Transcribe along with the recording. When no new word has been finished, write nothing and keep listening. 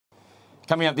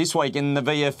Coming up this week in the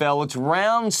VFL, it's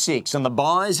round 6 and the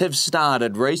buys have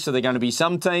started, Rhys. So there are going to be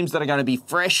some teams that are going to be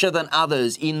fresher than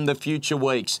others in the future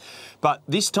weeks. But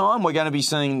this time we're going to be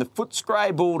seeing the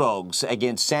Footscray Bulldogs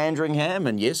against Sandringham.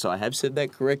 And yes, I have said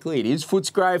that correctly. It is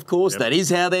Footscray, of course. Yep. That is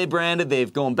how they're branded.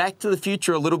 They've gone back to the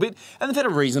future a little bit and they've had a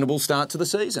reasonable start to the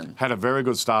season. Had a very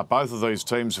good start. Both of these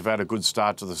teams have had a good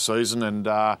start to the season. And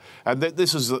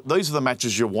these are the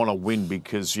matches you want to win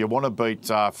because you want to beat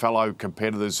fellow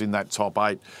competitors in that top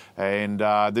 8. And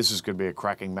this is going to be a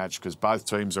cracking match because both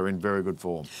teams are in very good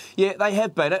form. Yeah, they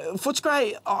have been.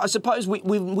 Footscray, I suppose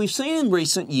we've seen in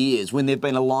recent years when they've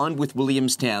been aligned with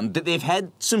Williamstown that they've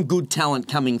had some good talent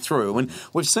coming through. And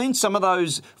we've seen some of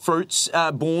those fruits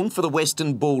born for the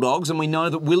Western Bulldogs. And we know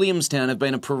that Williamstown have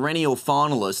been a perennial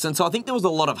finalist. And so I think there was a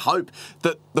lot of hope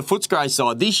that the Footscray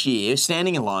side this year,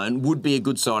 standing alone, would be a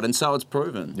good side. And so it's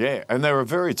proven. Yeah, and they're a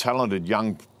very talented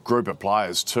young group of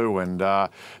players too, and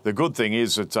the good thing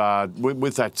is that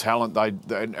with that talent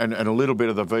and a little bit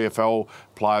of the VFL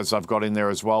players they've got in there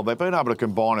as well, they've been able to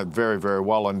combine it very, very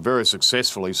well and very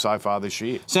successfully so far this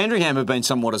year. Sandringham have been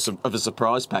somewhat of a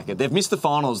surprise packet. They've missed the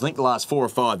finals, I think, the last 4 or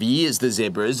 5 years, the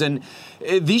Zebras, and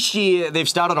this year they've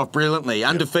started off brilliantly,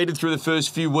 undefeated through the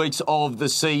first few weeks of the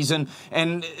season,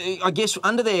 and I guess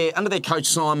under their coach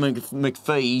Simon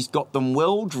McPhee, he's got them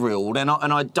well drilled, and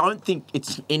I don't think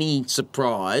it's any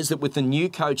surprise that with the new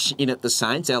coach in at the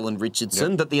Saints, Alan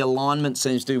Richardson, that the alignment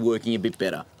seems to be working a bit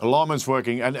better. Alignment's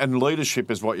working, and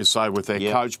leadership is what you say with their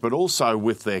coach, but also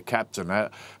with their captain,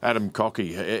 Adam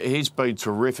Cockey. He's been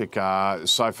terrific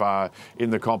so far in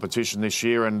the competition this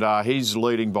year, and he's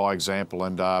leading by example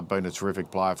and been a terrific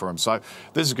player for him. So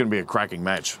this is going to be a cracking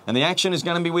match. And the action is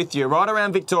going to be with you right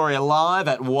around Victoria, live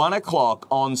at 1 o'clock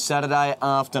on Saturday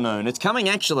afternoon. It's coming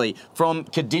actually from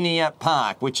Cardinia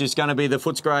Park, which is going to be the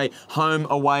Footscray home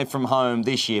away from home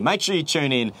this year. Make sure you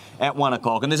tune in at 1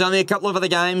 o'clock. And there's only a couple of other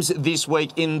games this week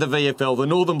in the VFL. The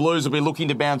Northern Blues will be looking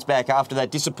to bounce back after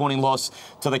that disappointing loss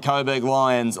to the Coburg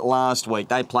Lions last week.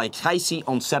 They play Casey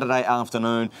on Saturday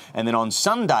afternoon. And then on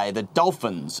Sunday, the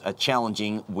Dolphins are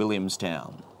challenging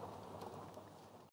Williamstown.